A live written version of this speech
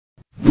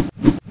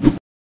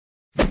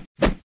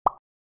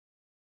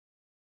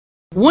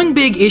One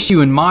big issue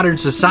in modern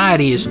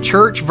society is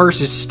church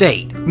versus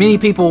state. Many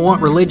people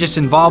want religious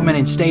involvement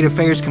in state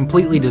affairs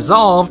completely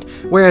dissolved,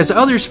 whereas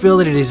others feel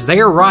that it is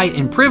their right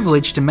and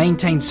privilege to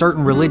maintain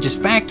certain religious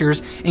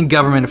factors in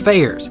government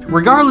affairs.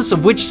 Regardless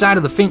of which side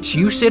of the fence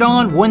you sit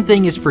on, one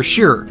thing is for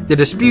sure: the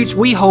disputes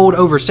we hold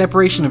over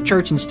separation of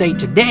church and state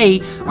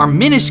today are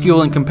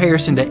minuscule in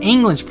comparison to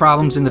England's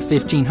problems in the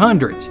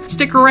 1500s.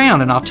 Stick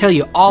around and I'll tell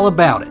you all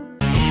about it.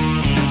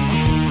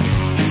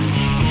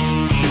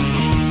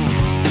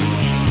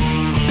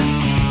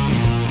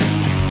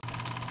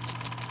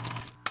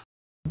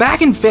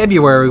 Back in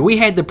February, we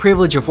had the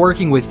privilege of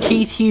working with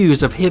Keith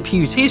Hughes of Hip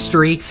Hughes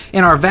History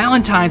in our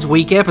Valentine's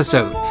Week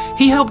episode.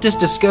 He helped us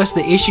discuss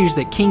the issues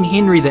that King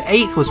Henry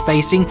VIII was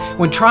facing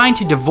when trying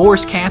to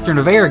divorce Catherine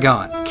of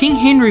Aragon. King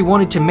Henry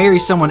wanted to marry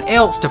someone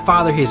else to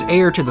father his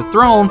heir to the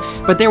throne,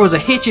 but there was a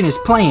hitch in his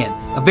plan.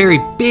 A very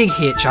big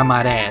hitch, I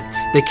might add.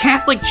 The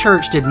Catholic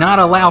Church did not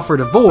allow for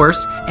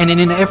divorce, and in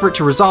an effort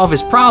to resolve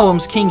his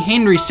problems, King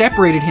Henry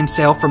separated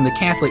himself from the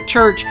Catholic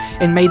Church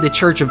and made the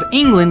Church of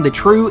England the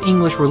true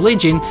English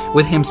religion,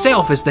 with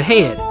himself as the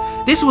head.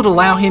 This would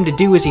allow him to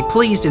do as he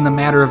pleased in the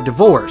matter of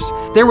divorce.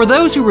 There were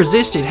those who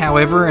resisted,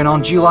 however, and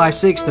on July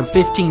 6th of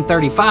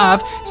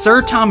 1535,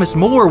 Sir Thomas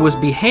More was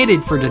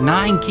beheaded for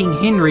denying King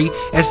Henry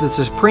as the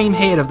supreme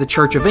head of the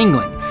Church of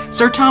England.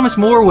 Sir Thomas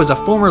More was a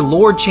former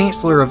Lord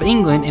Chancellor of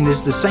England and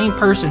is the same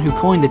person who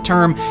coined the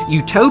term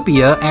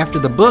utopia after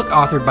the book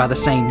authored by the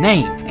same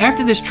name.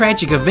 After this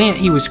tragic event,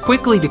 he was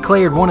quickly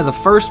declared one of the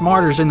first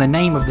martyrs in the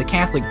name of the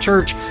Catholic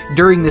Church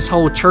during this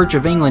whole Church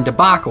of England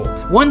debacle.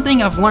 One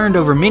thing I've learned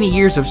over many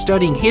years of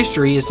studying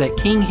history is that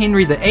King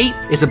Henry VIII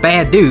is a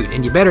bad dude,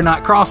 and you better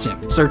not cross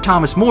him. Sir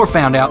Thomas More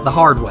found out the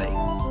hard way.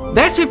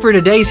 That's it for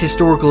today's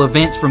historical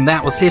events from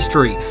That Was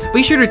History.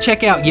 Be sure to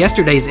check out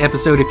yesterday's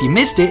episode if you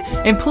missed it,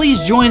 and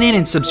please join in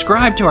and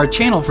subscribe to our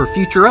channel for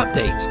future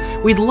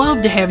updates. We'd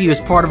love to have you as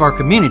part of our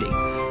community.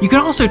 You can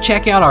also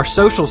check out our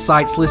social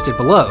sites listed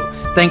below.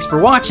 Thanks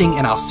for watching,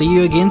 and I'll see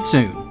you again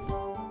soon.